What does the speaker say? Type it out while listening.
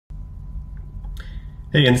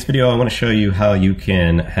Hey, in this video I want to show you how you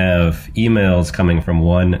can have emails coming from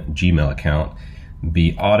one Gmail account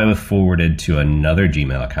be auto-forwarded to another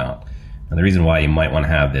Gmail account. And the reason why you might want to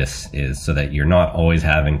have this is so that you're not always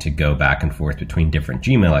having to go back and forth between different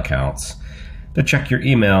Gmail accounts to check your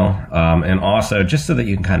email, and also just so that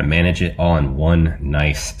you can kind of manage it all in one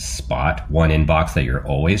nice spot, one inbox that you're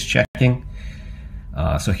always checking.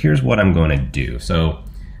 So here's what I'm going to do. So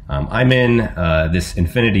I'm in this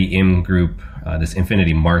Infinity M group, this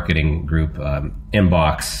Infinity Marketing group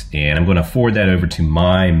inbox, and I'm going to forward that over to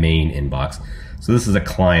my main inbox. So this is a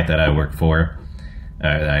client that I work for.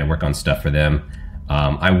 I work on stuff for them.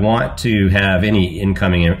 I want to have any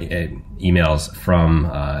incoming emails from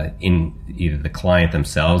in either the client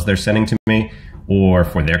themselves they're sending to me or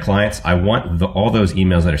for their clients. I want all those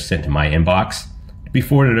emails that are sent to my inbox to be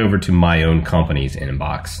forwarded over to my own company's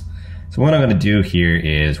inbox. So what I'm going to do here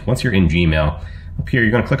is, once you're in Gmail, up here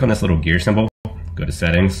you're going to click on this little gear symbol, go to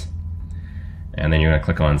settings, and then you're going to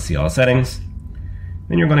click on see all settings.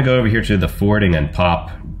 Then you're going to go over here to the forwarding and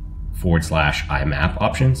pop /IMAP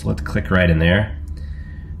options. Let's click right in there.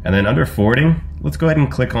 And then under forwarding, let's go ahead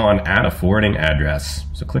and click on add a forwarding address.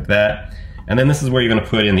 So click that. And then this is where you're going to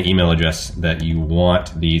put in the email address that you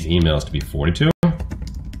want these emails to be forwarded to.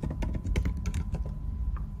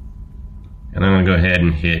 And I'm going to go ahead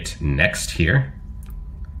and hit next here.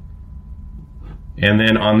 And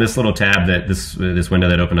then on this little tab, that this window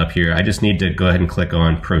that opened up here, I just need to go ahead and click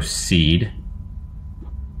on proceed.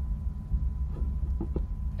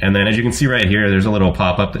 And then as you can see right here, there's a little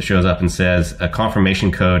pop-up that shows up and says a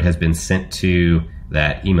confirmation code has been sent to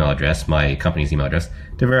that email address, my company's email address,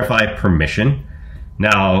 to verify permission.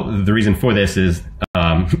 Now, the reason for this is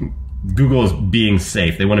Google is being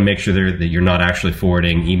safe. They want to make sure that you're not actually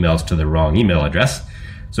forwarding emails to the wrong email address.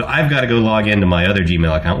 So I've got to go log into my other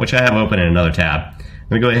Gmail account, which I have open in another tab. I'm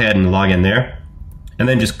going to go ahead and log in there and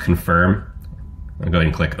then just confirm. I'll go ahead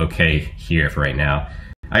and click OK here for right now.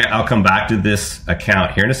 I'll come back to this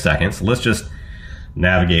account here in a second. So let's just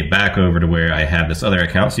navigate back over to where I have this other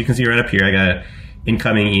account. So you can see right up here, I got an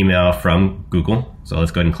incoming email from Google. So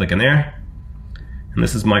let's go ahead and click in there. And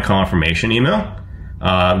this is my confirmation email.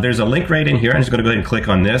 There's a link right in here. I'm just going to go ahead and click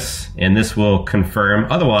on this, and this will confirm.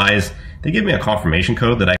 Otherwise, they give me a confirmation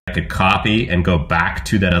code that I could copy and go back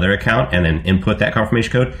to that other account and then input that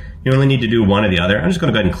confirmation code. You only need to do one or the other. I'm just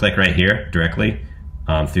going to go ahead and click right here directly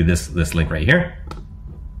through this link right here.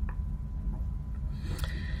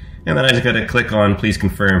 And then I just got to click on please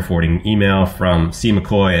confirm forwarding email from C.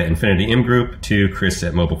 McCoy at Infinity M Group to Chris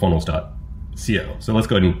at mobilefunnels.co. So let's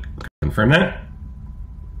go ahead and confirm that.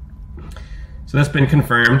 So that's been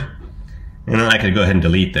confirmed. And then I could go ahead and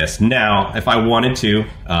delete this. Now, if I wanted to,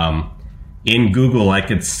 in Google, I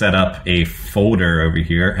could set up a folder over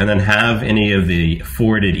here and then have any of the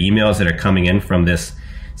forwarded emails that are coming in from this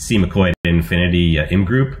C. McCoy at Infinity M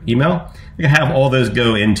Group email. I can have all those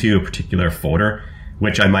go into a particular folder,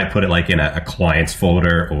 which I might put it like in a clients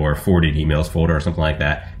folder or forwarded emails folder or something like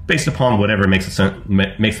that, based upon whatever makes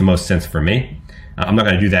the most sense for me. I'm not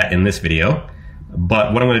going to do that in this video,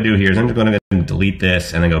 but what I'm going to do here is I'm just going to delete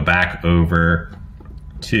this and then go back over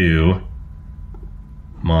to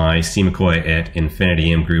my C. McCoy at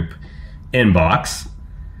Infinity M Group inbox,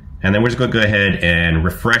 and then we're just going to go ahead and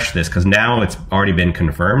refresh this because now it's already been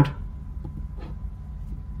confirmed.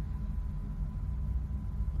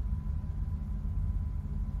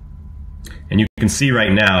 And you can see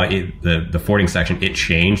right now, the forwarding section, it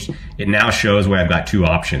changed. It now shows where I've got two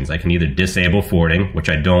options. I can either disable forwarding, which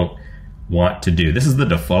I don't want to do. This is the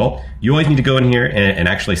default. You always need to go in here and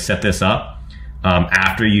actually set this up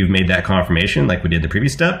after you've made that confirmation, like we did the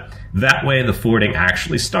previous step. That way the forwarding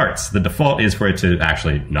actually starts. The default is for it to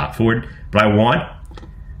actually not forward, but I want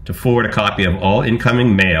to forward a copy of all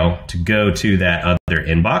incoming mail to go to that other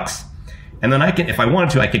inbox. And then I can, if I wanted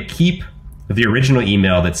to, I could keep the original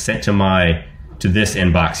email that's sent to this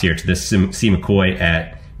inbox here, to this C. McCoy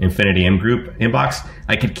at Infinity M Group inbox.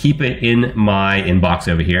 I could keep it in my inbox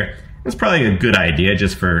over here. It's probably a good idea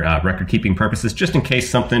just for record keeping purposes, just in case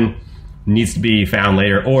something needs to be found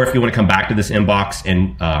later, or if you want to come back to this inbox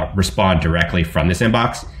and respond directly from this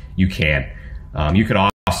inbox, you can. You could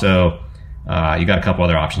also, you got a couple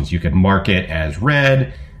other options. You could mark it as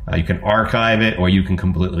read. You can archive it, or you can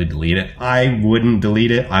completely delete it. I wouldn't delete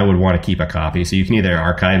it. I would want to keep a copy. So you can either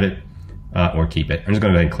archive it or keep it. I'm just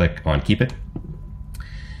going to go ahead and click on keep it.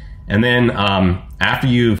 And then after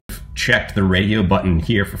you've checked the radio button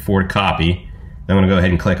here for forward copy, I'm going to go ahead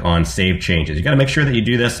and click on save changes. You got to make sure that you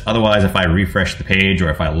do this. Otherwise, if I refresh the page or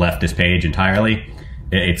if I left this page entirely,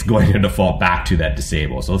 it's going to default back to that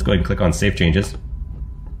disable. So let's go ahead and click on save changes.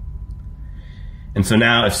 And so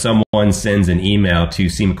now if someone sends an email to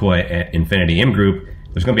cmccoy@Infinity Group,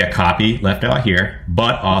 there's going to be a copy left out here,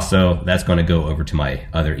 but also that's going to go over to my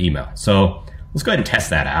other email. So let's go ahead and test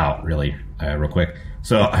that out really real quick.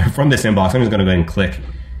 So from this inbox, I'm just going to go ahead and click,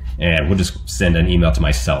 and we'll just send an email to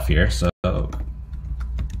myself here. So, all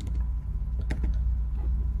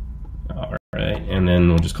right, and then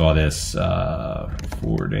we'll just call this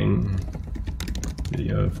forwarding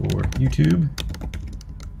video for YouTube.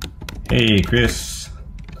 Hey, Chris,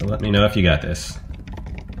 let me know if you got this.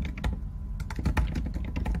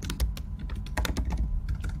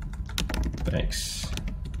 Thanks,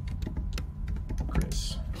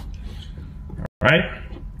 Chris. All right.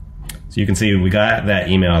 So you can see we got that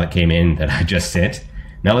email that came in that I just sent.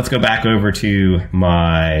 Now let's go back over to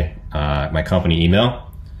my my company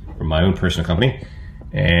email from my own personal company,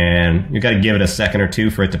 and you got to give it a second or two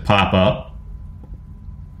for it to pop up.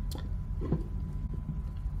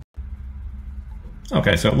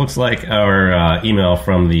 Okay, so it looks like our email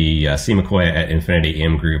from the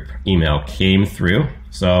cmccoy@Infinity Group email came through.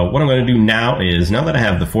 So what I'm going to do now is, now that I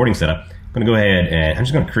have the forwarding set up, I'm going to go ahead and I'm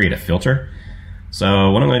just going to create a filter.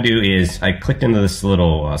 So what I'm going to do is, I clicked into this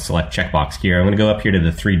little select checkbox here. I'm going to go up here to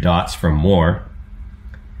the 3 dots for more,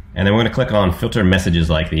 and then we're going to click on filter messages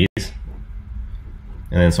like these.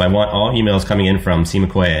 And then so I want all emails coming in from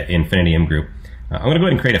cmccoy@Infinity Group. I'm going to go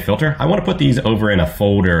ahead and create a filter. I want to put these over in a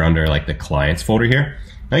folder under like the clients folder here.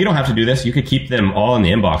 Now you don't have to do this. You could keep them all in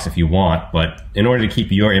the inbox if you want, but in order to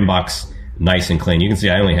keep your inbox nice and clean, you can see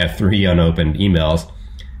I only have 3 unopened emails.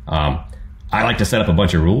 I like to set up a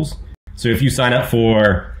bunch of rules. So if you sign up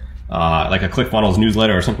for like a ClickFunnels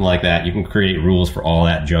newsletter or something like that, you can create rules for all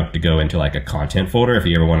that junk to go into like a content folder if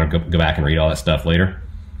you ever want to go back and read all that stuff later.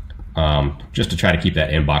 Just to try to keep that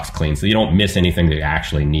inbox clean so you don't miss anything that you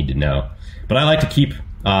actually need to know. But I like to keep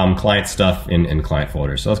client stuff in client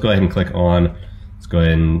folders. So let's go ahead and click on, let's go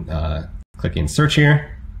ahead and click in search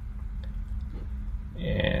here.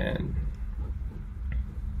 And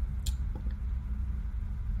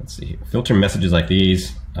let's see here, filter messages like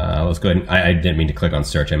these. Let's go ahead and, I didn't mean to click on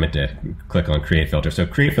search, I meant to click on create filter. So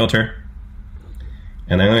create filter.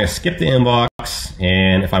 And then I'm going to skip the inbox,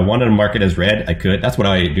 and if I wanted to mark it as red, I could. That's what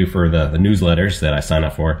I do for the newsletters that I sign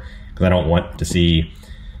up for, because I don't want to see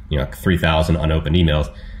 3,000 unopened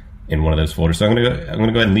emails in one of those folders. So I'm going to go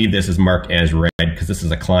ahead and leave this as marked as red, because this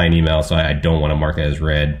is a client email, so I don't want to mark that as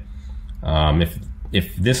red.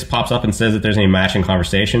 If this pops up and says that there's any matching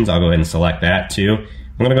conversations, I'll go ahead and select that too.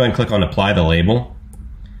 I'm going to go ahead and click on apply the label,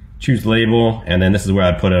 choose label, and then this is where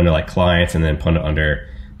I'd put it under like clients, and then put it under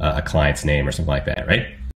a client's name or something like that, right?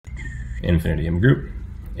 Infinity Group.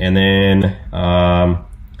 And then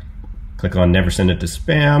click on never send it to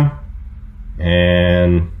spam,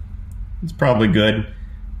 and it's probably good.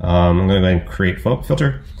 I'm going to go ahead and create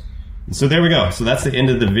filter. So there we go. So that's the end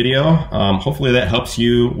of the video. Hopefully that helps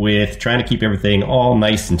you with trying to keep everything all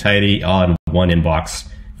nice and tidy all in one inbox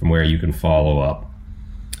from where you can follow up.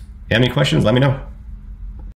 If you have any questions, let me know.